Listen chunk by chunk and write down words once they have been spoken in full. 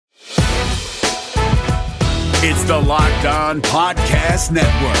It's the Locked On Podcast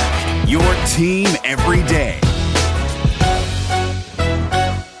Network, your team every day.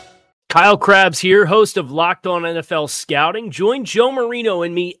 Kyle Krabs here, host of Locked On NFL Scouting. Join Joe Marino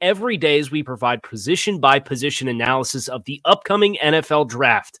and me every day as we provide position-by-position analysis of the upcoming NFL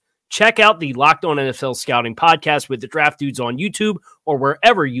Draft. Check out the Locked On NFL Scouting podcast with the Draft Dudes on YouTube or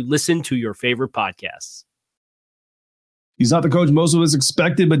wherever you listen to your favorite podcasts. He's not the coach most of us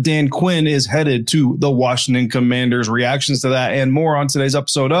expected, but Dan Quinn is headed to the Washington Commanders. Reactions to that and more on today's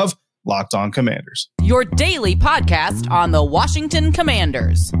episode of Locked On Commanders. Your daily podcast on the Washington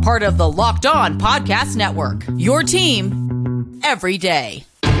Commanders. Part of the Locked On Podcast Network. Your team every day.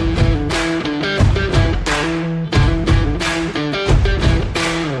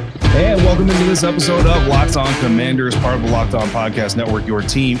 And welcome into this episode of Locked On Commanders, part of the Locked On Podcast Network, your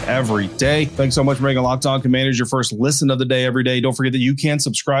team every day. Thanks so much for making Locked On Commanders your first listen of the day every day. Don't forget that you can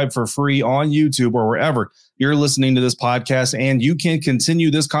subscribe for free on YouTube or wherever you're listening to this podcast, and you can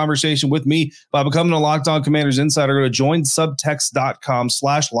continue this conversation with me by becoming a Locked On Commanders insider. Go to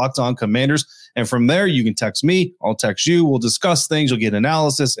joinsubtext.com/LockedOnCommanders. And from there, you can text me. I'll text you. We'll discuss things. You'll get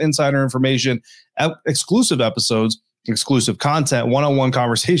analysis, insider information, exclusive episodes, exclusive content, one-on-one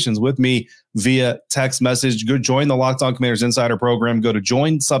conversations with me via text message. Go join the Locked On Commanders Insider Program. Go to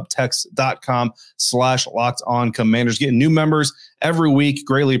joinsubtext.com/LockedOnCommanders. Getting new members every week.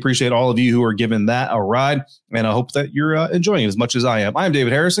 Greatly appreciate all of you who are giving that a ride, and I hope that you're enjoying it as much as I am. I am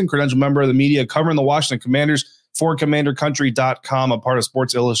David Harrison, credentialed member of the media covering the Washington Commanders for CommanderCountry.com, a part of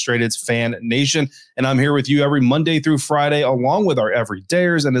Sports Illustrated's Fan Nation. And I'm here with you every Monday through Friday, along with our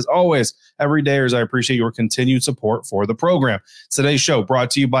everydayers. And as always, everydayers, I appreciate your continued support for the program. Today's show brought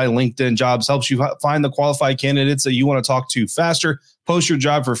to you by LinkedIn Jobs. Helps you find the qualified candidates that you want to talk to faster. Post your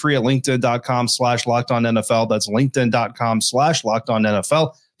job for free at LinkedIn.com/LockedOnNFL. That's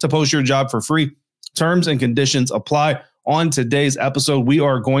LinkedIn.com/LockedOnNFL to post your job for free. Terms and conditions apply. On today's episode, we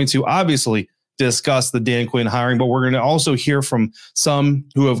are going to obviously discuss the Dan Quinn hiring, but we're going to also hear from some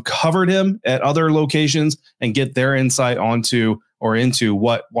who have covered him at other locations and get their insight into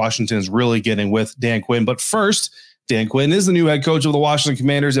what Washington is really getting with Dan Quinn. But first, Dan Quinn is the new head coach of the Washington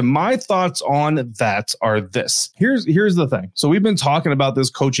Commanders, and my thoughts on that are this. Here's the thing. So we've been talking about this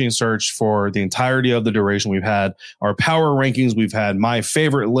coaching search for the entirety of the duration. We've had our power rankings. We've had my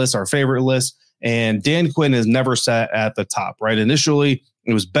favorite list, our favorite list, and Dan Quinn has never sat at the top, right? Initially,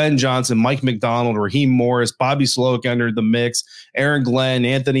 it was Ben Johnson, Mike McDonald, Raheem Morris, Bobby Slowick entered the mix, Aaron Glenn,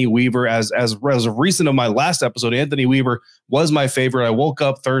 Anthony Weaver. As of recent of my last episode, Anthony Weaver was my favorite. I woke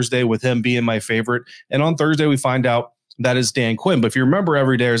up Thursday with him being my favorite. And on Thursday, we find out that is Dan Quinn. But if you remember,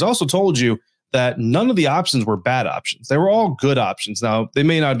 every day, I also told you that none of the options were bad options. They were all good options. Now, they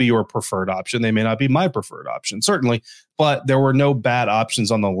may not be your preferred option. They may not be my preferred option, certainly, but there were no bad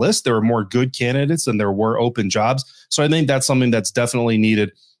options on the list. There were more good candidates than there were open jobs. So I think that's something that's definitely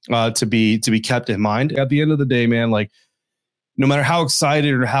needed to be kept in mind. At the end of the day, man, like no matter how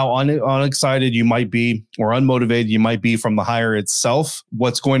excited or how unexcited you might be or unmotivated you might be from the hire itself,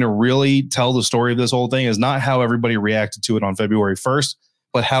 what's going to really tell the story of this whole thing is not how everybody reacted to it on February 1st,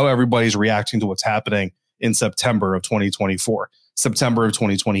 but how everybody's reacting to what's happening in September of 2024, September of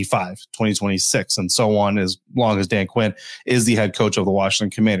 2025, 2026, and so on, as long as Dan Quinn is the head coach of the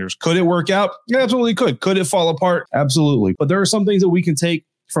Washington Commanders. Could it work out? Yeah, absolutely could. Could it fall apart? Absolutely. But there are some things that we can take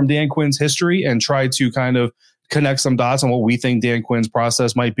from Dan Quinn's history and try to kind of connect some dots on what we think Dan Quinn's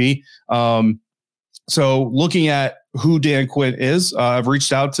process might be. So looking at who Dan Quinn is, I've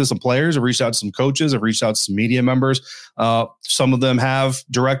reached out to some players, I've reached out to some coaches, I've reached out to some media members. Some of them have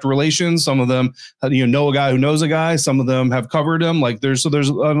direct relations. Some of them, know a guy who knows a guy. Some of them have covered him. There's a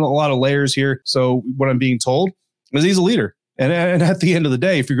lot of layers here. So what I'm being told is he's a leader. And at the end of the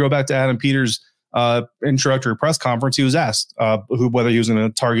day, if you go back to Adam Peters' introductory press conference, he was asked whether he was going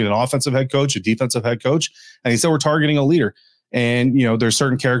to target an offensive head coach, a defensive head coach. And he said, we're targeting a leader. And, there's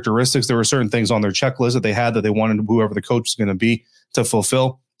certain characteristics. There were certain things on their checklist that they had that they wanted whoever the coach is going to be to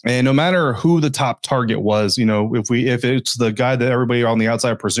fulfill. And no matter who the top target was, if it's the guy that everybody on the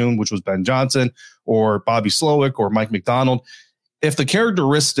outside presumed, which was Ben Johnson or Bobby Slowick or Mike McDonald, if the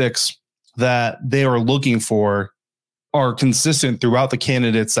characteristics that they are looking for are consistent throughout the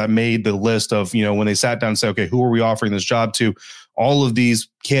candidates that made the list of, when they sat down and said, okay, who are we offering this job to? All of these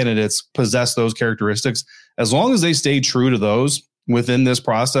candidates possess those characteristics. As long as they stay true to those within this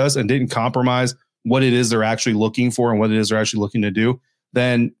process and didn't compromise what it is they're actually looking for and what it is they're actually looking to do,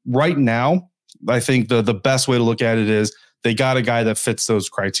 then right now, I think the best way to look at it is they got a guy that fits those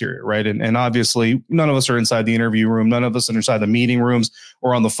criteria, right? And obviously, none of us are inside the interview room. None of us are inside the meeting rooms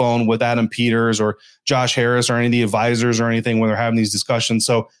or on the phone with Adam Peters or Josh Harris or any of the advisors or anything when they're having these discussions.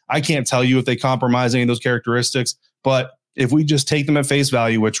 So I can't tell you if they compromise any of those characteristics, but if we just take them at face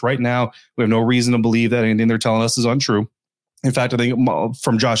value, which right now we have no reason to believe that anything they're telling us is untrue. In fact, I think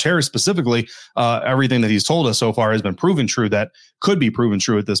from Josh Harris specifically, everything that he's told us so far has been proven true, that could be proven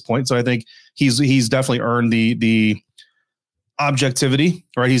true at this point. So I think he's definitely earned the objectivity,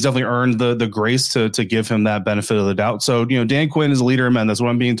 right? He's definitely earned the grace to give him that benefit of the doubt. So, Dan Quinn is a leader of men. That's what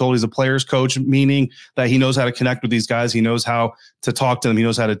I'm being told. He's a player's coach, meaning that he knows how to connect with these guys. He knows how to talk to them. He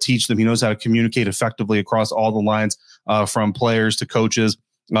knows how to teach them. He knows how to communicate effectively across all the lines, from players to coaches,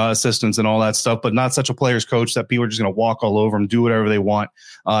 assistants and all that stuff, but not such a player's coach that people are just going to walk all over him, do whatever they want,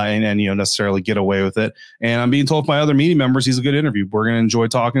 and necessarily get away with it. And I'm being told by other media members he's a good interview. We're going to enjoy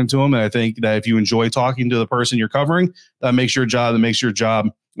talking to him, and I think that if you enjoy talking to the person you're covering, that makes your job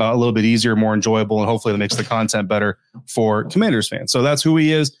a little bit easier, more enjoyable, and hopefully that makes the content better for Commanders fans. So that's who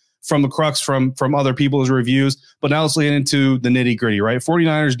he is from the crux, from other people's reviews. But now let's get into the nitty gritty, right?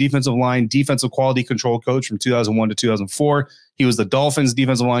 49ers defensive line, defensive quality control coach from 2001 to 2004. He was the Dolphins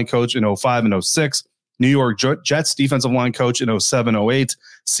defensive line coach in 05 and 06. New York Jets defensive line coach in 07, 08.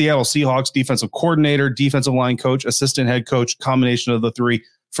 Seattle Seahawks defensive coordinator, defensive line coach, assistant head coach, combination of the three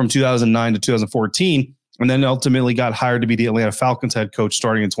from 2009 to 2014. And then ultimately got hired to be the Atlanta Falcons head coach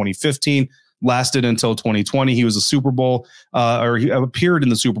starting in 2015. Lasted until 2020. He was a Super Bowl, or he appeared in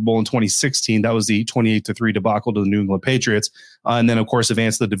the Super Bowl in 2016. That was the 28-3 debacle to the New England Patriots. And then, of course,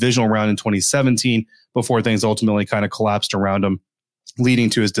 advanced the divisional round in 2017 before things ultimately kind of collapsed around him, leading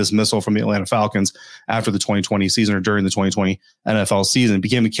to his dismissal from the Atlanta Falcons after the 2020 season, or during the 2020 NFL season.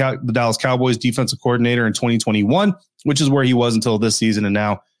 Became the Dallas Cowboys defensive coordinator in 2021, which is where he was until this season, and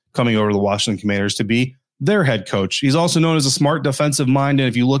now coming over to the Washington Commanders to be their head coach. He's also known as a smart defensive mind. And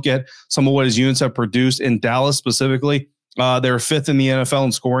if you look at some of what his units have produced in Dallas specifically, they're fifth in the NFL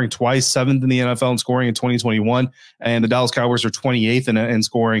in scoring twice, seventh in the NFL in scoring in 2021. And the Dallas Cowboys are 28th in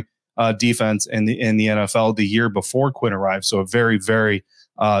scoring defense in the NFL the year before Quinn arrived. So a very, very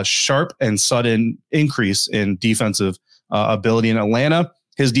sharp and sudden increase in defensive ability in Atlanta.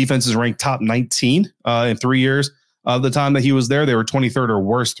 His defense is ranked top 19 in 3 years of the time that he was there. They were 23rd or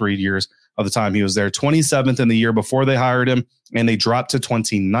worse 3 years of the time he was there, 27th in the year before they hired him, and they dropped to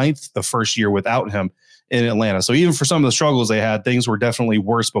 29th the first year without him in Atlanta. So even for some of the struggles they had, things were definitely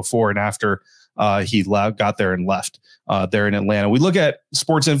worse before and after he got there and left there in Atlanta. We look at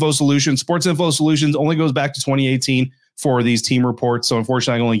Sports Info Solutions. Sports Info Solutions only goes back to 2018 for these team reports. So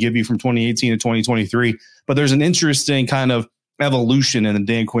unfortunately, I can only give you from 2018 to 2023. But there's an interesting kind of evolution in the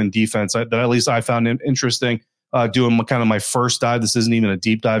Dan Quinn defense that at least I found interesting. Doing kind of my first dive. This isn't even a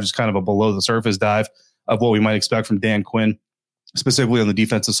deep dive, just kind of a below the surface dive of what we might expect from Dan Quinn, specifically on the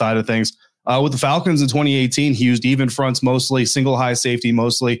defensive side of things. With the Falcons in 2018, he used even fronts mostly, single high safety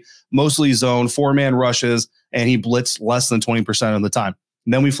mostly zone, 4-man rushes, and he blitzed less than 20% of the time.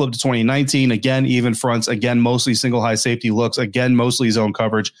 And then we flipped to 2019, again, even fronts, again, mostly single high safety looks, again, mostly zone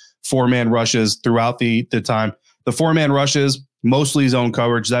coverage, 4-man rushes throughout the time. The 4-man rushes, mostly zone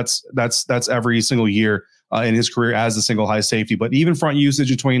coverage, that's every single year in his career as a single high safety. But even front usage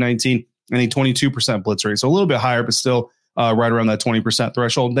in 2019, and a 22% blitz rate. So a little bit higher, but still right around that 20%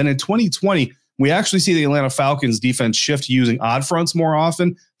 threshold. Then in 2020, we actually see the Atlanta Falcons defense shift using odd fronts more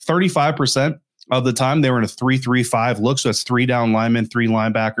often. 35% of the time they were in a 3-3-5 look. So that's 3 down linemen, 3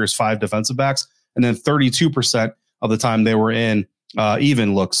 linebackers, 5 defensive backs. And then 32% of the time they were in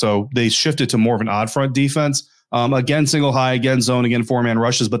even look. So they shifted to more of an odd front defense. Again, single high, again, zone, again, 4-man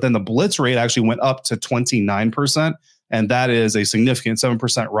rushes. But then the blitz rate actually went up to 29%. And that is a significant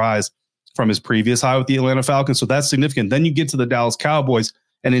 7% rise from his previous high with the Atlanta Falcons. So that's significant. Then you get to the Dallas Cowboys.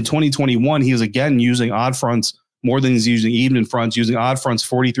 And in 2021, he was again using odd fronts more than he's using even fronts, using odd fronts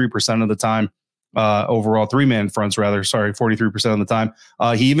 43% of the time. Overall, 3-man fronts, 43% of the time.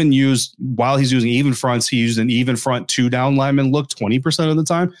 He even used, while he's using even fronts, he used an even front 2 down lineman look 20% of the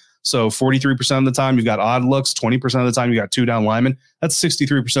time. So 43% of the time you've got odd looks, 20% of the time you got 2 down linemen. That's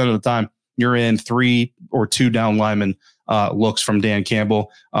 63% of the time you're in 3 or 2 down linemen looks from Dan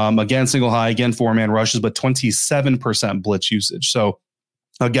Campbell. Again, single high, again, 4-man rushes, but 27% blitz usage. So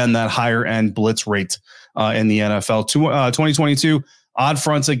again, that higher end blitz rate in the NFL. 2022, odd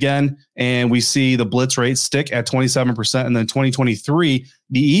fronts again, and we see the blitz rate stick at 27%. And then 2023,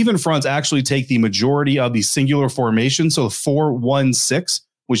 the even fronts actually take the majority of the singular formation. So 4-1-6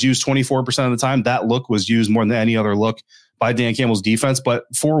 was used 24% of the time. That look was used more than any other look by Dan Campbell's defense.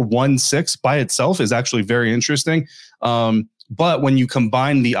 But 4-1-6 by itself is actually very interesting. But when you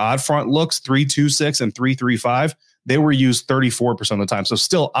combine the odd front looks, 3-2-6 and 3-3-5, they were used 34% of the time. So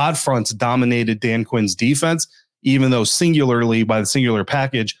still odd fronts dominated Dan Quinn's defense, even though singularly by the singular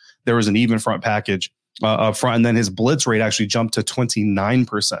package, there was an even front package up front. And then his blitz rate actually jumped to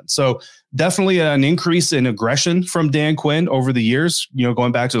 29%. So definitely an increase in aggression from Dan Quinn over the years,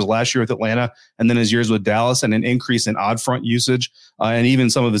 going back to his last year with Atlanta and then his years with Dallas, and an increase in odd front usage and even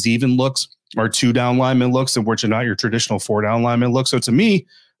some of his even looks or 2-down lineman looks, which are not your traditional 4-down lineman looks. So to me,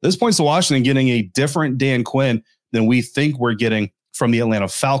 this points to Washington getting a different Dan Quinn than we think we're getting from the Atlanta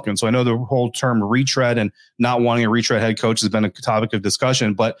Falcons. So I know the whole term retread and not wanting a retread head coach has been a topic of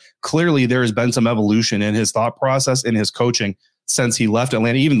discussion, but clearly there has been some evolution in his thought process, in his coaching since he left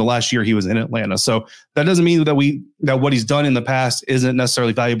Atlanta, even the last year he was in Atlanta. So that doesn't mean that what he's done in the past isn't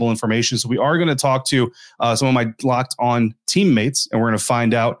necessarily valuable information. So we are going to talk to some of my Locked On teammates, and we're going to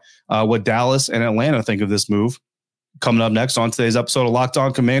find out what Dallas and Atlanta think of this move. Coming up next on today's episode of Locked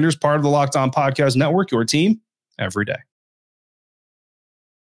On Commanders, part of the Locked On Podcast Network, your team every day.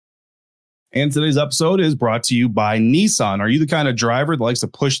 And today's episode is brought to you by Nissan. Are you the kind of driver that likes to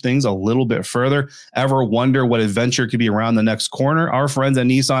push things a little bit further? Ever wonder what adventure could be around the next corner? Our friends at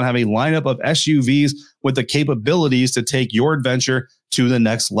Nissan have a lineup of SUVs with the capabilities to take your adventure to the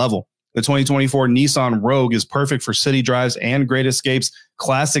next level. The 2024 Nissan Rogue is perfect for city drives and great escapes.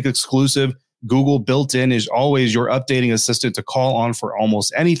 Classic exclusive. Google built-in is always your updating assistant to call on for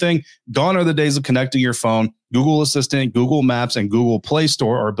almost anything. Gone are the days of connecting your phone. Google Assistant, Google Maps, and Google Play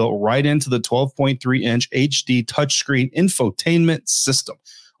Store are built right into the 12.3-inch HD touchscreen infotainment system.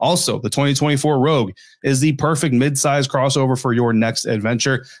 Also, the 2024 Rogue is the perfect mid-size crossover for your next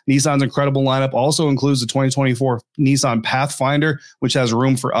adventure. Nissan's incredible lineup also includes the 2024 Nissan Pathfinder, which has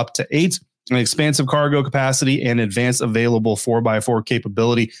room for up to 8. An expansive cargo capacity and advanced available 4x4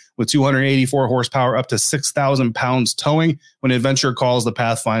 capability with 284 horsepower up to 6,000 pounds towing. When adventure calls, the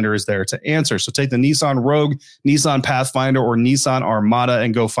Pathfinder is there to answer. So take the Nissan Rogue, Nissan Pathfinder, or Nissan Armada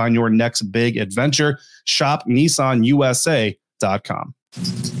and go find your next big adventure. Shop NissanUSA.com.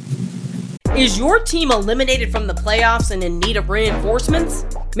 Is your team eliminated from the playoffs and in need of reinforcements?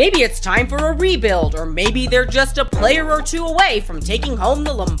 Maybe it's time for a rebuild, or maybe they're just a player or two away from taking home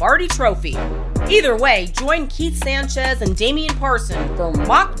the Lombardi Trophy. Either way, join Keith Sanchez and Damian Parson for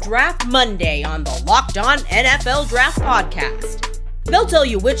Mock Draft Monday on the Locked On NFL Draft Podcast. They'll tell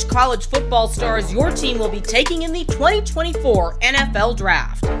you which college football stars your team will be taking in the 2024 NFL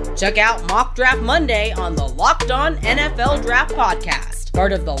Draft. Check out Mock Draft Monday on the Locked On NFL Draft Podcast,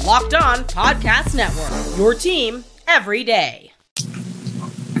 part of the Locked On Podcast Network, your team every day.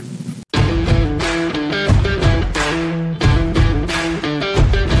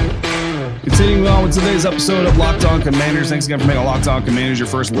 Continuing on with today's episode of Locked On Commanders. Thanks again for making Locked On Commanders your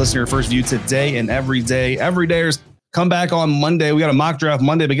first listener, first view today and every day. Everydayers, come back on Monday. We got a mock draft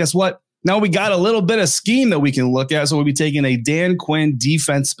Monday, but guess what? Now we got a little bit of scheme that we can look at. So we'll be taking a Dan Quinn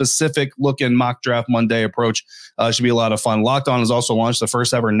defense-specific look-in mock draft Monday approach. Should be a lot of fun. Locked On has also launched the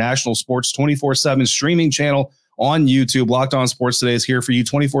first ever national sports 24/7 streaming channel on YouTube. Locked On Sports Today is here for you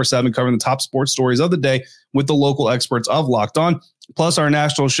 24/7, covering the top sports stories of the day with the local experts of Locked On, plus our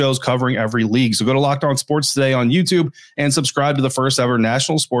national shows covering every league. So go to Locked On Sports Today on YouTube and subscribe to the first ever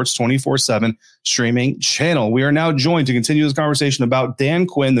national sports 24/7 streaming channel. We are now joined to continue this conversation about Dan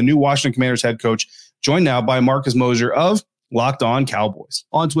Quinn, the new Washington Commanders head coach, joined now by Marcus Mosher of Locked On Cowboys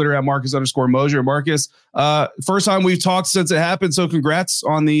on Twitter at Marcus_Mosher. Marcus, first time we've talked since it happened. So congrats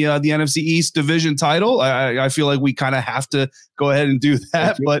on the NFC East division title. I feel like we kind of have to go ahead and do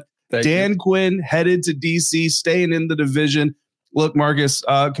that, but Dan Quinn headed to DC, staying in the division. Look, Marcus,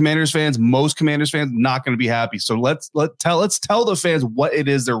 Commanders fans, most Commanders fans not going to be happy. So let's tell the fans what it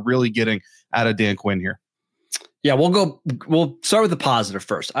is they're really getting out of Dan Quinn here. Yeah, we'll start with the positive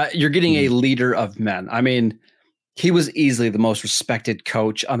first. You're getting a leader of men. I mean, he was easily the most respected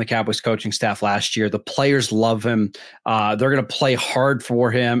coach on the Cowboys coaching staff last year. The players love him. They're going to play hard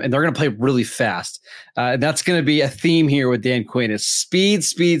for him, and they're going to play really fast. And that's going to be a theme here with Dan Quinn is speed.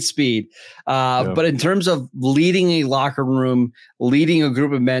 But in terms of leading a locker room, leading a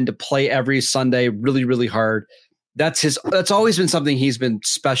group of men to play every Sunday really, really hard, that's always been something he's been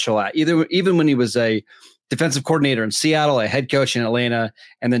special at. Even when he was a defensive coordinator in Seattle, a head coach in Atlanta,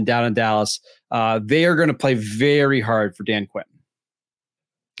 and then down in Dallas, they are going to play very hard for Dan Quinn.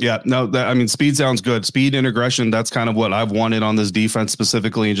 Yeah, no, speed sounds good. Speed and aggression, that's kind of what I've wanted on this defense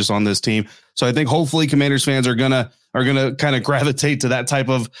specifically and just on this team. So I think hopefully Commanders fans are gonna kind of gravitate to that type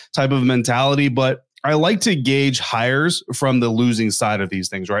of mentality. But I like to gauge hires from the losing side of these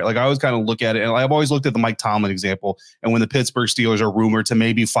things, right? Like I always kind of look at it, and I've always looked at the Mike Tomlin example. And when the Pittsburgh Steelers are rumored to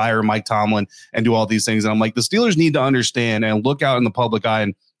maybe fire Mike Tomlin and do all these things, and I'm like, the Steelers need to understand and look out in the public eye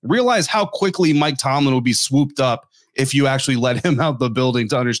and realize how quickly Mike Tomlin will be swooped up if you actually let him out the building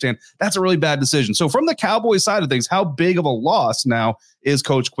to understand that's a really bad decision. So from the Cowboys side of things, how big of a loss now is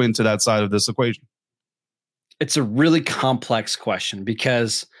Coach Quinn to that side of this equation? It's a really complex question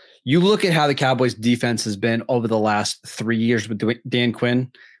because you look at how the Cowboys defense has been over the last 3 years with Dan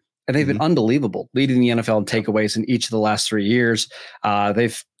Quinn, and they've been unbelievable, leading the NFL in takeaways in each of the last 3 years.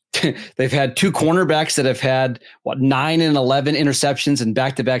 They've had two cornerbacks that have had 9 and 11 interceptions in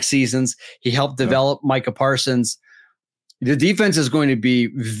back-to-back seasons. He helped develop Micah Parsons. The defense is going to be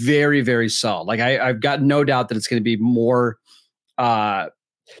very, very solid. Like I've got no doubt that it's going to be more,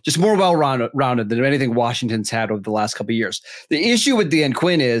 just more well-rounded than anything Washington's had over the last couple of years. The issue with Dan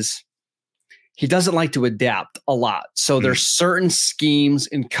Quinn is he doesn't like to adapt a lot. So there's certain schemes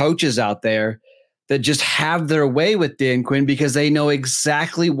and coaches out there that just have their way with Dan Quinn because they know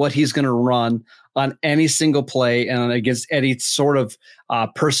exactly what he's going to run on any single play and against any sort of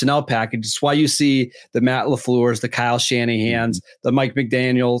personnel package. It's why you see the Matt LaFleur's, the Kyle Shanahan's, the Mike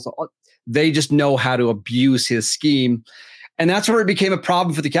McDaniels. They just know how to abuse his scheme. And that's where it became a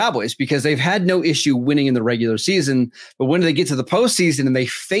problem for the Cowboys because they've had no issue winning in the regular season. But when they get to the postseason and they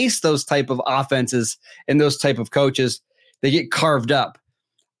face those type of offenses and those type of coaches, they get carved up.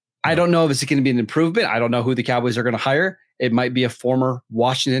 I don't know if it's going to be an improvement. I don't know who the Cowboys are going to hire. It might be a former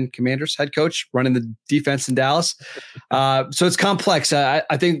Washington Commanders head coach running the defense in Dallas. So it's complex. I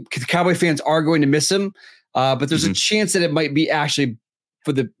think the Cowboy fans are going to miss him, but there's a chance that it might be actually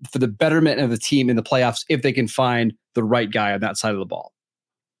for the betterment of the team in the playoffs if they can find the right guy on that side of the ball.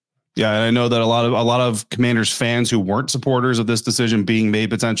 Yeah, and I know that a lot of Commanders fans who weren't supporters of this decision being made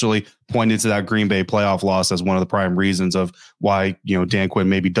potentially pointed to that Green Bay playoff loss as one of the prime reasons of why, Dan Quinn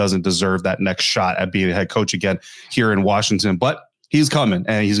maybe doesn't deserve that next shot at being a head coach again here in Washington. But he's coming,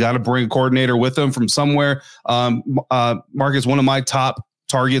 and he's got to bring a coordinator with him from somewhere. Marcus, one of my top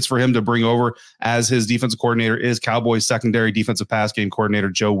targets for him to bring over as his defensive coordinator is Cowboys secondary defensive pass game coordinator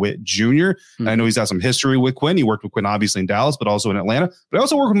Joe Witt Jr. I know he's got some history with Quinn. He worked with Quinn obviously in Dallas, but also in Atlanta. But I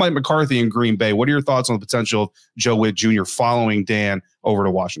also worked with Mike McCarthy in Green Bay. What are your thoughts on the potential of Joe Witt Jr. following Dan over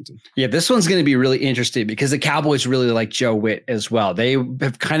to Washington? Yeah, this one's going to be really interesting because the Cowboys really like Joe Witt as well. They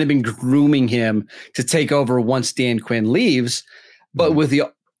have kind of been grooming him to take over once Dan Quinn leaves. But with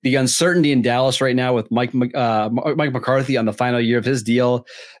the uncertainty in Dallas right now with Mike McCarthy on the final year of his deal,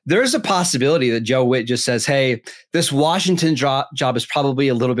 there's a possibility that Joe Witt just says, hey, this Washington job is probably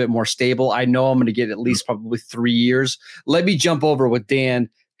a little bit more stable. I know I'm going to get at least probably 3 years. Let me jump over with Dan,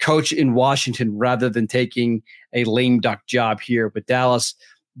 coach in Washington, rather than taking a lame duck job here with Dallas.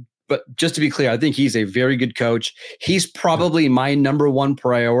 But just to be clear, I think he's a very good coach. He's probably my number one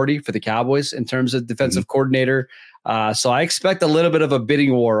priority for the Cowboys in terms of defensive coordinator. So I expect a little bit of a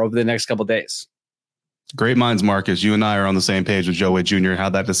bidding war over the next couple of days. Great minds, Marcus. You and I are on the same page with Joe Witt Jr. and how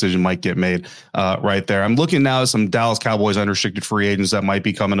that decision might get made right there. I'm looking now at some Dallas Cowboys unrestricted free agents that might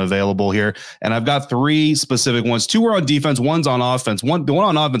be coming available here. And I've got 3 specific ones. 2 are on defense. One's on offense. The one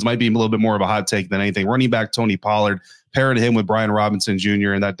on offense might be a little bit more of a hot take than anything. Running back Tony Pollard, pairing him with Brian Robinson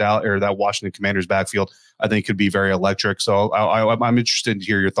Jr. in that Washington Commanders backfield, I think could be very electric. So I'm interested to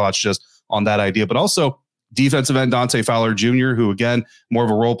hear your thoughts just on that idea. But also, defensive end Dante Fowler Jr., who, again, more of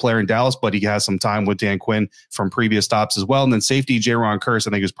a role player in Dallas, but he has some time with Dan Quinn from previous stops as well. And then safety Jaron Kearse,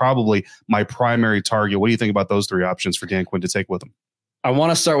 I think, is probably my primary target. What do you think about those 3 options for Dan Quinn to take with him? I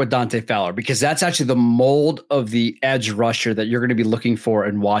want to start with Dante Fowler because that's actually the mold of the edge rusher that you're going to be looking for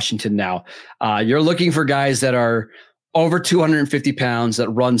in Washington now. You're looking for guys that are over 250 pounds that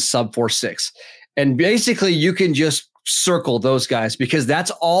run sub 4.6. And basically, you can just circle those guys because that's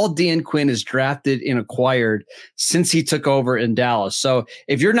all Dan Quinn has drafted and acquired since he took over in Dallas. So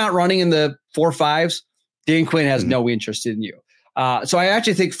if you're not running in the 4.5s, Dan Quinn has no interest in you. So I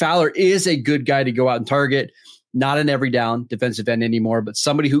actually think Fowler is a good guy to go out and target, not an every down defensive end anymore, but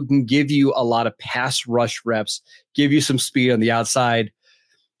somebody who can give you a lot of pass rush reps, give you some speed on the outside.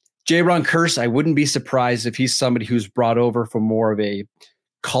 Jaron Kearse, I wouldn't be surprised if he's somebody who's brought over for more of a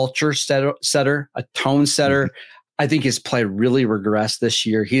culture setter, a tone setter. I think his play really regressed this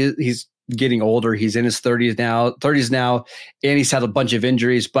year. He's getting older. He's in his 30s now, and he's had a bunch of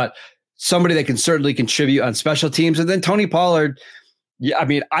injuries, but somebody that can certainly contribute on special teams. And then Tony Pollard. Yeah, I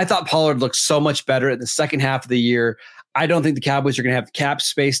mean, I thought Pollard looked so much better in the second half of the year. I don't think the Cowboys are going to have the cap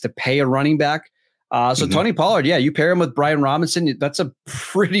space to pay a running back. So Tony Pollard, yeah, you pair him with Brian Robinson. That's a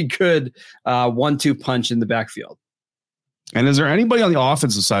pretty good 1-2 punch in the backfield. And is there anybody on the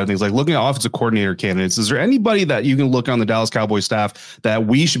offensive side of things, like looking at offensive coordinator candidates, is there anybody that you can look on the Dallas Cowboys staff that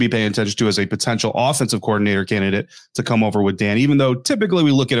we should be paying attention to as a potential offensive coordinator candidate to come over with Dan, even though typically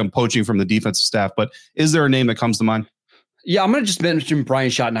we look at him poaching from the defensive staff, but is there a name that comes to mind? Yeah, I'm going to just mention Brian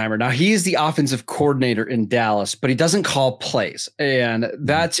Schottenheimer. Now, he is the offensive coordinator in Dallas, but he doesn't call plays. And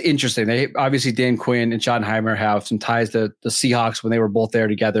that's interesting. They obviously, Dan Quinn and Schottenheimer have some ties to the Seahawks when they were both there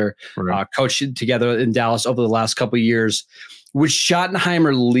together, coached together in Dallas over the last couple of years. Would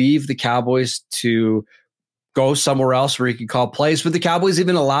Schottenheimer leave the Cowboys to go somewhere else where he could call plays? Would the Cowboys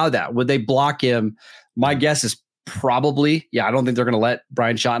even allow that? Would they block him? My guess is probably, I don't think they're going to let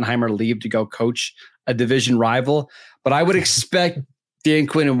Brian Schottenheimer leave to go coach a division rival. But I would expect Dan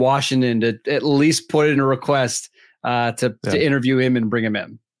Quinn in Washington to at least put in a request to interview him and bring him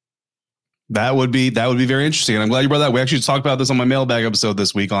in. That would be very interesting. And I'm glad you brought that. We actually talked about this on my mailbag episode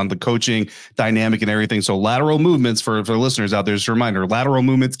this week on the coaching dynamic and everything. So lateral movements for listeners out there, just a reminder, lateral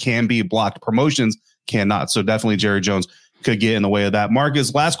movements can be blocked. Promotions cannot. So definitely Jerry Jones could get in the way of that.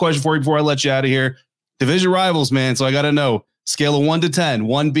 Marcus, last question for you before I let you out of here. Division rivals, man. So I got to know. Scale of 1 to 10,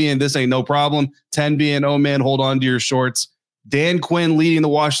 1 being this ain't no problem, 10 being, oh man, hold on to your shorts. Dan Quinn leading the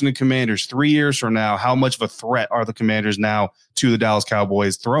Washington Commanders 3 years from now. How much of a threat are the Commanders now to the Dallas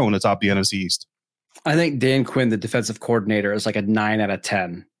Cowboys thrown atop the NFC East? I think Dan Quinn, the defensive coordinator, is like a 9 out of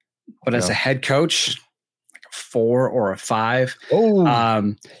 10. But as a head coach, like a 4 or a 5.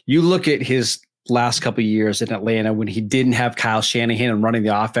 Oh, you look at his last couple of years in Atlanta when he didn't have Kyle Shanahan and running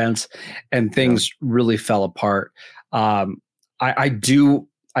the offense, and things really fell apart. I do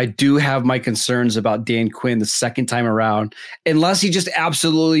have my concerns about Dan Quinn the second time around, unless he just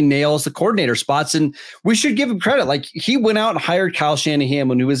absolutely nails the coordinator spots. And we should give him credit. Like, he went out and hired Kyle Shanahan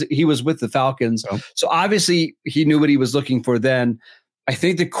when he was with the Falcons. Oh. So obviously he knew what he was looking for then. I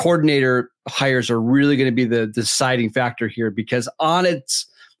think the coordinator hires are really going to be the deciding factor here, because on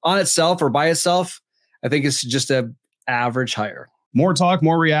itself or by itself, I think it's just an average hire. More talk,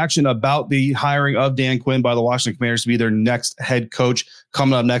 more reaction about the hiring of Dan Quinn by the Washington Commanders to be their next head coach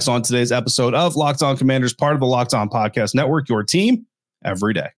coming up next on today's episode of Locked On Commanders, part of the Locked On Podcast Network, your team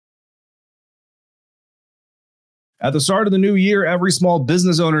every day. At the start of the new year, every small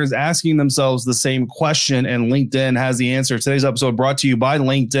business owner is asking themselves the same question, and LinkedIn has the answer. Today's episode brought to you by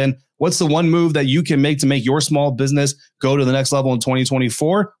LinkedIn. What's the one move that you can make to make your small business go to the next level in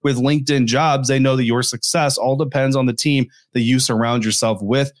 2024? With LinkedIn Jobs, they know that your success all depends on the team that you surround yourself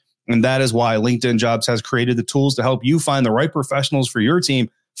with. And that is why LinkedIn Jobs has created the tools to help you find the right professionals for your team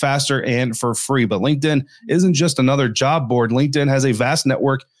faster and for free. But LinkedIn isn't just another job board. LinkedIn has a vast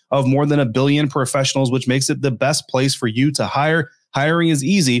network of more than 1 billion professionals, which makes it the best place for you to hire. Hiring is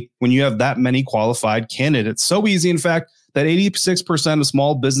easy when you have that many qualified candidates. So easy, in fact, that 86% of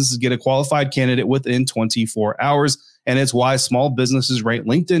small businesses get a qualified candidate within 24 hours. And it's why small businesses rate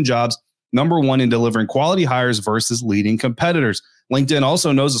LinkedIn Jobs #1 in delivering quality hires versus leading competitors. LinkedIn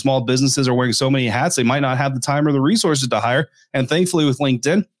also knows that small businesses are wearing so many hats, they might not have the time or the resources to hire. And thankfully with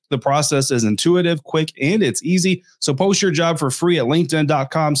LinkedIn, the process is intuitive, quick, and it's easy. So post your job for free at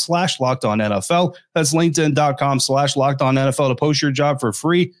linkedin.com/LockedOnNFL. That's linkedin.com/LockedOnNFL to post your job for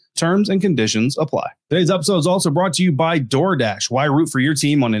free. Terms and conditions apply. Today's episode is also brought to you by DoorDash. Why root for your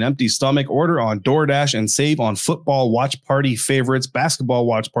team on an empty stomach? Order on DoorDash and save on football watch party favorites, basketball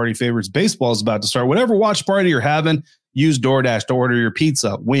watch party favorites. Baseball is about to start. Whatever watch party you're having, use DoorDash to order your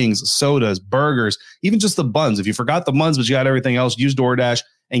pizza, wings, sodas, burgers, even just the buns. If you forgot the buns, but you got everything else, use DoorDash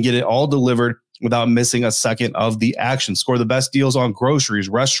and get it all delivered without missing a second of the action. Score the best deals on groceries,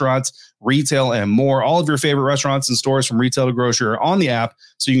 restaurants, retail, and more. All of your favorite restaurants and stores from retail to grocery are on the app,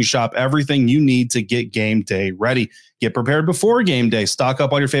 so you can shop everything you need to get game day ready. Get prepared before game day. Stock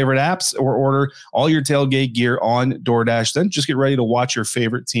up on your favorite apps or order all your tailgate gear on DoorDash. Then just get ready to watch your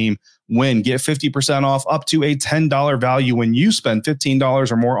favorite team win. Get 50% off up to a $10 value when you spend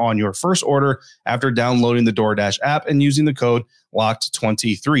 $15 or more on your first order after downloading the DoorDash app and using the code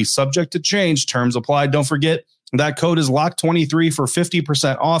LOCKED23. Subject to change. Terms apply. Don't forget that code is LOCKED23 for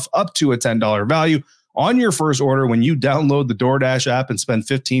 50% off up to a $10 value on your first order when you download the DoorDash app and spend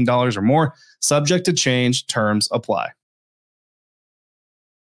 $15 or more. Subject to change. Terms apply.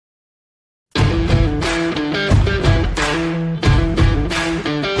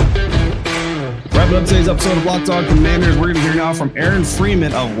 Wrapping up today's episode of Locked On Commanders, we're going to hear now from Aaron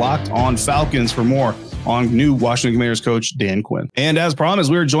Freeman of Locked On Falcons for more on new Washington Commanders coach Dan Quinn. And as promised,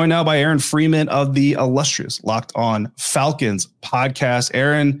 we are joined now by Aaron Freeman of the illustrious Locked On Falcons podcast.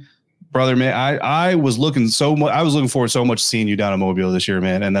 Aaron, brother, man, I was looking forward so much to seeing you down in Mobile this year,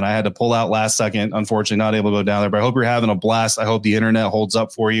 man. And then I had to pull out last second. Unfortunately, not able to go down there, but I hope you're having a blast. I hope the internet holds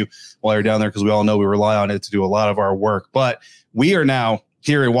up for you while you're down there, because we all know we rely on it to do a lot of our work. But we are now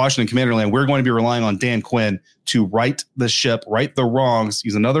here in Washington Commanderland. We're going to be relying on Dan Quinn to right the ship, right the wrongs.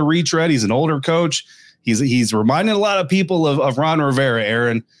 He's another retread. He's an older coach. He's reminding a lot of people of Ron Rivera,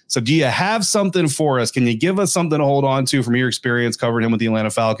 Aaron. So do you have something for us? Can you give us something to hold on to from your experience covering him with the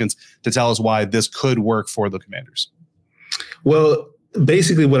Atlanta Falcons to tell us why this could work for the Commanders? Well,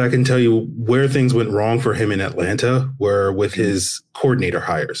 basically what I can tell you where things went wrong for him in Atlanta were with his coordinator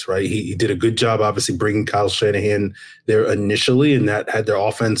hires, right? He did a good job, obviously, bringing Kyle Shanahan there initially, and that had their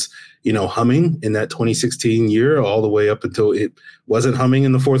offense, humming in that 2016 year all the way up until it wasn't humming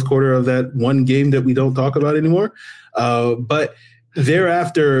in the fourth quarter of that one game that we don't talk about anymore. But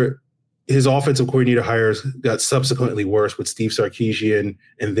thereafter, his offensive coordinator hires got subsequently worse with Steve Sarkisian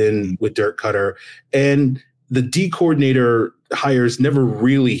and then with Dirk Cutter. And the D coordinator hires never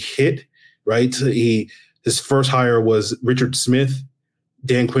really hit, right? His first hire was Richard Smith.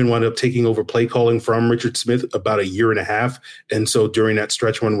 Dan Quinn wound up taking over play calling from Richard Smith about a year and a half. And so during that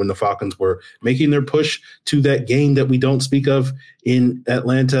stretch run when the Falcons were making their push to that game that we don't speak of in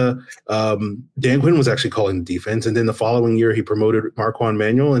Atlanta, Dan Quinn was actually calling the defense. And then the following year, he promoted Marquand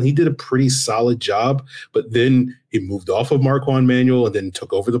Manuel, and he did a pretty solid job. But then he moved off of Marquand Manuel and then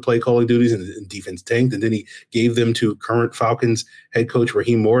took over the play calling duties, and defense tanked. And then he gave them to current Falcons head coach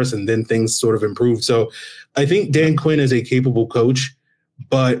Raheem Morris, and then things sort of improved. So I think Dan Quinn is a capable coach,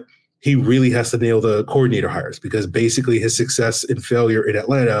 but he really has to nail the coordinator hires because basically his success and failure in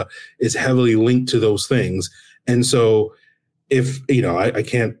Atlanta is heavily linked to those things. And so if, I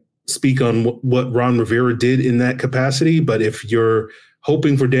can't speak on what Ron Rivera did in that capacity, but if you're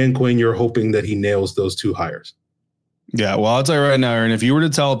hoping for Dan Quinn, you're hoping that he nails those two hires. Yeah, well, I'll tell you right now, Aaron, if you were to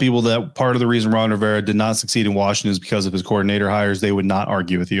tell people that part of the reason Ron Rivera did not succeed in Washington is because of his coordinator hires, they would not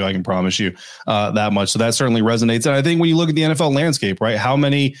argue with you. I can promise you that much. So that certainly resonates. And I think when you look at the NFL landscape, right, how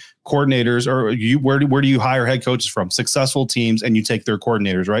many coordinators or where do you hire head coaches from? Successful teams, and you take their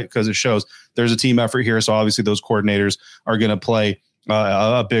coordinators, right? Because it shows there's a team effort here. So obviously those coordinators are going to play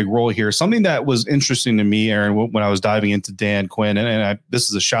a big role here. Something that was interesting to me, Aaron, when I was diving into Dan Quinn, and this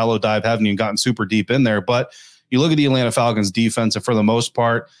is a shallow dive, haven't even gotten super deep in there, but you look at the Atlanta Falcons defense, and for the most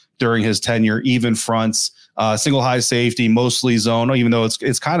part, during his tenure, even fronts, single high safety, mostly zone, even though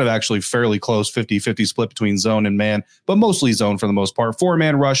it's kind of actually fairly close, 50-50 split between zone and man, but mostly zone for the most part.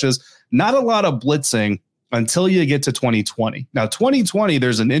 4-man rushes, not a lot of blitzing until you get to 2020. Now, 2020,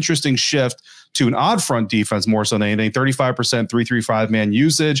 there's an interesting shift to an odd front defense more so than anything, 35% 3-3-5 man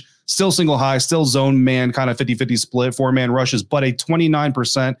usage, still single high, still zone man, kind of 50-50 split, 4-man rushes, but a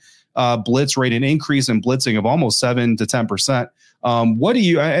 29% blitz rate, an increase in blitzing of almost 7 to 10%.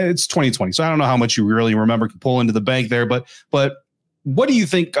 It's 2020, so I don't know how much you really remember can pull into the bank there, but what do you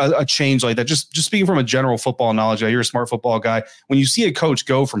think a change like that, just speaking from a general football knowledge, you're a smart football guy, when you see a coach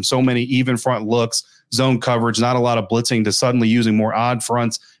go from so many even front looks, zone coverage, not a lot of blitzing, to suddenly using more odd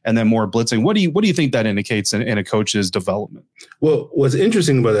fronts and then more blitzing, what do you think that indicates in a coach's development? Well, what's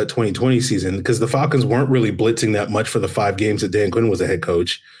interesting about that 2020 season, because the Falcons weren't really blitzing that much for the 5 games that Dan Quinn was a head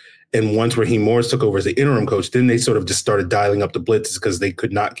coach. And once Raheem Morris took over as the interim coach, then they sort of just started dialing up the blitzes because they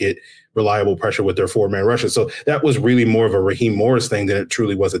could not get reliable pressure with their 4-man rushes. So that was really more of a Raheem Morris thing than it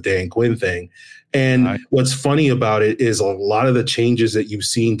truly was a Dan Quinn thing. And What's funny about it is a lot of the changes that you've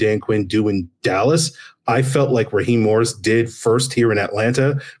seen Dan Quinn do in Dallas, I felt like Raheem Morris did first here in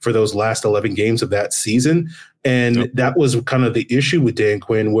Atlanta for those last 11 games of that season. And that was kind of the issue with Dan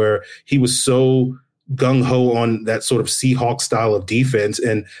Quinn, where he was so gung-ho on that sort of Seahawks style of defense,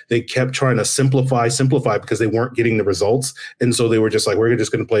 and they kept trying to simplify because they weren't getting the results. And so they were just like, we're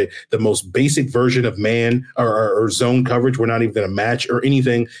just going to play the most basic version of man or zone coverage. We're not even going to match or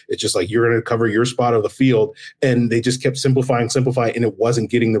anything. It's just like, you're going to cover your spot of the field. And they just kept simplifying, and it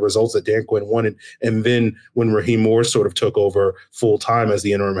wasn't getting the results that Dan Quinn wanted. And then when Raheem Morris sort of took over full time as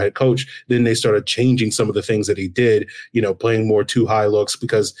the interim head coach, then they started changing some of the things that he did, playing more too high looks,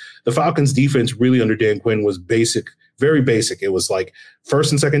 because the Falcons defense really under Dan Quinn was basic, very basic. It was like,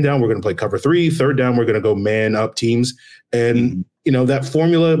 first and second down, we're going to play cover 3. Third down, we're going to go man up teams. And, that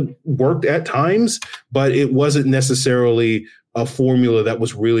formula worked at times, but it wasn't necessarily a formula that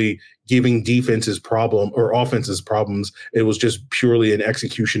was really giving defenses problem or offenses problems. It was just purely an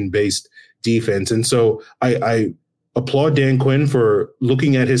execution-based defense. And so I applaud Dan Quinn for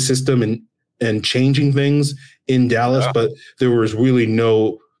looking at his system and changing things in Dallas, but there was really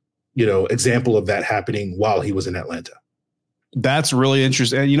no example of that happening while he was in Atlanta. That's really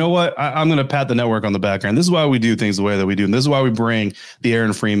interesting. And you know what? I'm going to pat the network on the back end. This is why we do things the way that we do. And this is why we bring the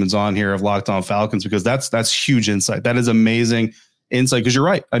Aaron Freemans on here of Locked On Falcons, because that's huge insight. That is amazing insight, because you're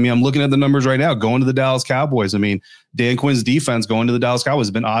right. I mean, I'm looking at the numbers right now, going to the Dallas Cowboys. I mean, Dan Quinn's defense going to the Dallas Cowboys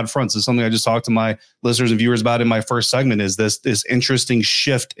has been odd fronts. This is something I just talked to my listeners and viewers about in my first segment, is this interesting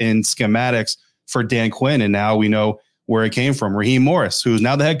shift in schematics for Dan Quinn. And now we know where it came from. Raheem Morris, who's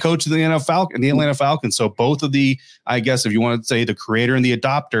now the head coach of the Atlanta Falcons. So both of the, I guess, if you want to say the creator and the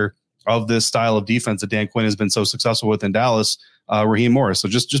adopter of this style of defense that Dan Quinn has been so successful with in Dallas, Raheem Morris. So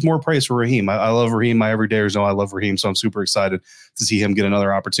just more praise for Raheem. I love Raheem. My everydayers know I love Raheem. So I'm super excited to see him get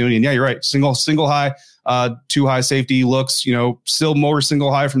another opportunity. And yeah, you're right. Single high, two high safety looks, still more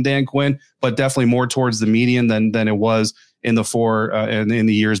single high from Dan Quinn, but definitely more towards the median than it was in the and in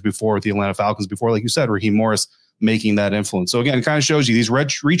the years before with the Atlanta Falcons before, like you said, Raheem Morris making that influence. So again, it kind of shows you these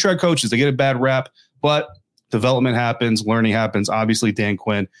retread coaches, they get a bad rap, but development happens, learning happens. Obviously, Dan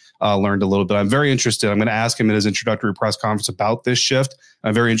Quinn learned a little bit. I'm very interested. I'm going to ask him in his introductory press conference about this shift.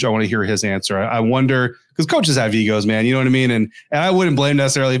 I want to hear his answer. I wonder, because coaches have egos, man. You know what I mean? And I wouldn't blame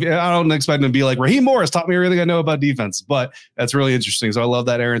necessarily. I don't expect him to be like, Raheem Morris taught me everything I know about defense, but that's really interesting. So I love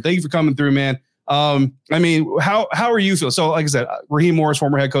that, Aaron. Thank you for coming through, man. How are you feel? So like I said, Raheem Morris,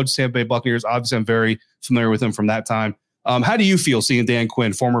 former head coach of Tampa Bay Buccaneers. Obviously, I'm very familiar with him from that time. How do you feel seeing Dan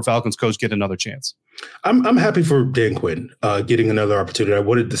Quinn, former Falcons coach, get another chance? I'm happy for Dan Quinn getting another opportunity. I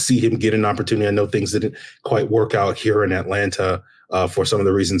wanted to see him get an opportunity. I know things didn't quite work out here in Atlanta for some of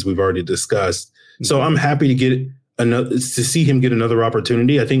the reasons we've already discussed. So I'm happy to see him get another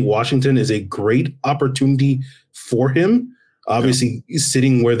opportunity. I think Washington is a great opportunity for him. Obviously,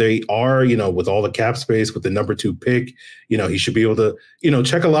 sitting where they are, with all the cap space, with the number 2 pick, he should be able to,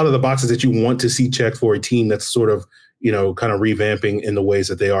 check a lot of the boxes that you want to see checked for a team that's sort of, kind of revamping in the ways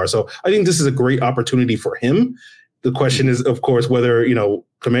that they are. So I think this is a great opportunity for him. The question is, of course, whether,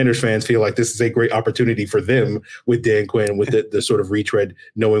 Commanders fans feel like this is a great opportunity for them with Dan Quinn, with the sort of retread,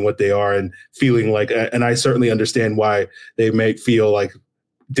 knowing what they are and feeling like, and I certainly understand why they may feel like,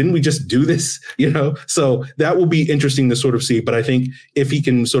 didn't we just do this? So that will be interesting to sort of see. But I think if he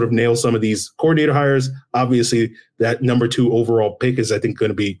can sort of nail some of these coordinator hires, obviously that number 2 overall pick is, I think, going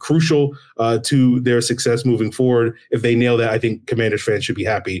to be crucial to their success moving forward. If they nail that, I think Commanders fans should be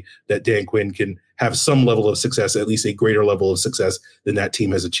happy that Dan Quinn can have some level of success, at least a greater level of success than that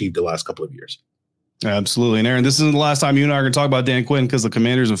team has achieved the last couple of years. Absolutely. And Aaron, this isn't the last time you and I are going to talk about Dan Quinn because the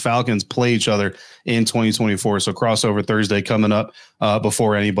Commanders and Falcons play each other in 2024. So crossover Thursday coming up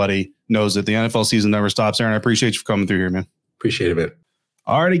before anybody knows it. The NFL season never stops. Aaron, I appreciate you for coming through here, man. Appreciate it, man.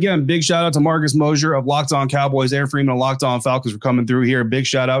 All right. Again, big shout out to Marcus Mosier of Locked On Cowboys, Aaron Freeman of Locked On Falcons for coming through here. Big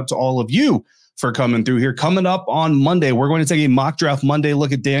shout out to all of you for coming through here. Coming up on Monday, we're going to take a mock draft Monday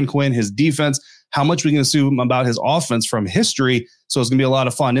look at Dan Quinn, his defense, how much we can assume about his offense from history. So it's going to be a lot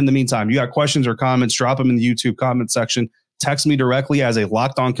of fun. In the meantime, you got questions or comments, drop them in the YouTube comment section. Text me directly as a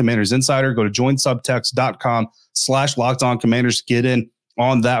Locked On Commanders insider. Go to joinsubtext.com/Locked On Commanders. Get in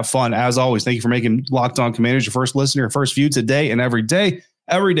on that fun. As always, thank you for making Locked On Commanders your first listener, your first view today and every day.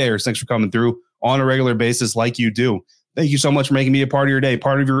 Every day, thanks for coming through on a regular basis like you do. Thank you so much for making me a part of your day,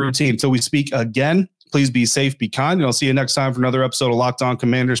 part of your routine. Until we speak again, please be safe, be kind, and I'll see you next time for another episode of Locked On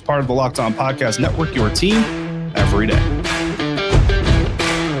Commanders, part of the Locked On Podcast Network, your team every day.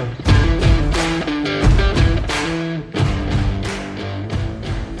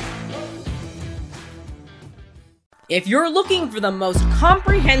 If you're looking for the most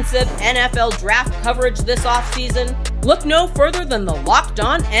comprehensive NFL draft coverage this offseason, look no further than the Locked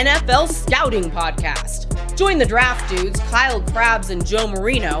On NFL Scouting Podcast. Join the draft dudes, Kyle Krabs and Joe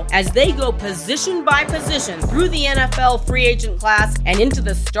Marino, as they go position by position through the NFL free agent class and into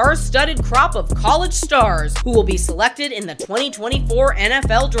the star-studded crop of college stars who will be selected in the 2024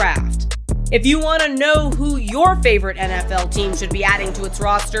 NFL Draft. If you want to know who your favorite NFL team should be adding to its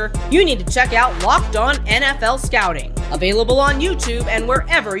roster, you need to check out Locked On NFL Scouting, available on YouTube and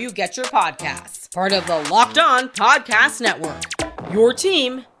wherever you get your podcasts. Part of the Locked On Podcast Network, your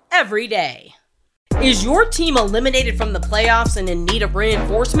team every day. Is your team eliminated from the playoffs and in need of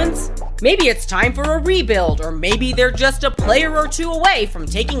reinforcements? Maybe it's time for a rebuild, or maybe they're just a player or 2 away from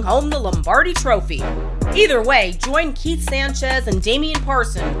taking home the Lombardi Trophy. Either way, join Keith Sanchez and Damian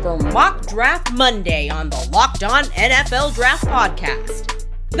Parson for Mock Draft Monday on the Locked On NFL Draft Podcast.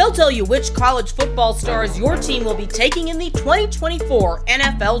 They'll tell you which college football stars your team will be taking in the 2024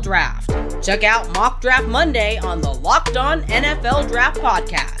 NFL Draft. Check out Mock Draft Monday on the Locked On NFL Draft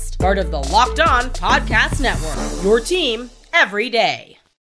Podcast, part of the Locked On Podcast Network, your team every day.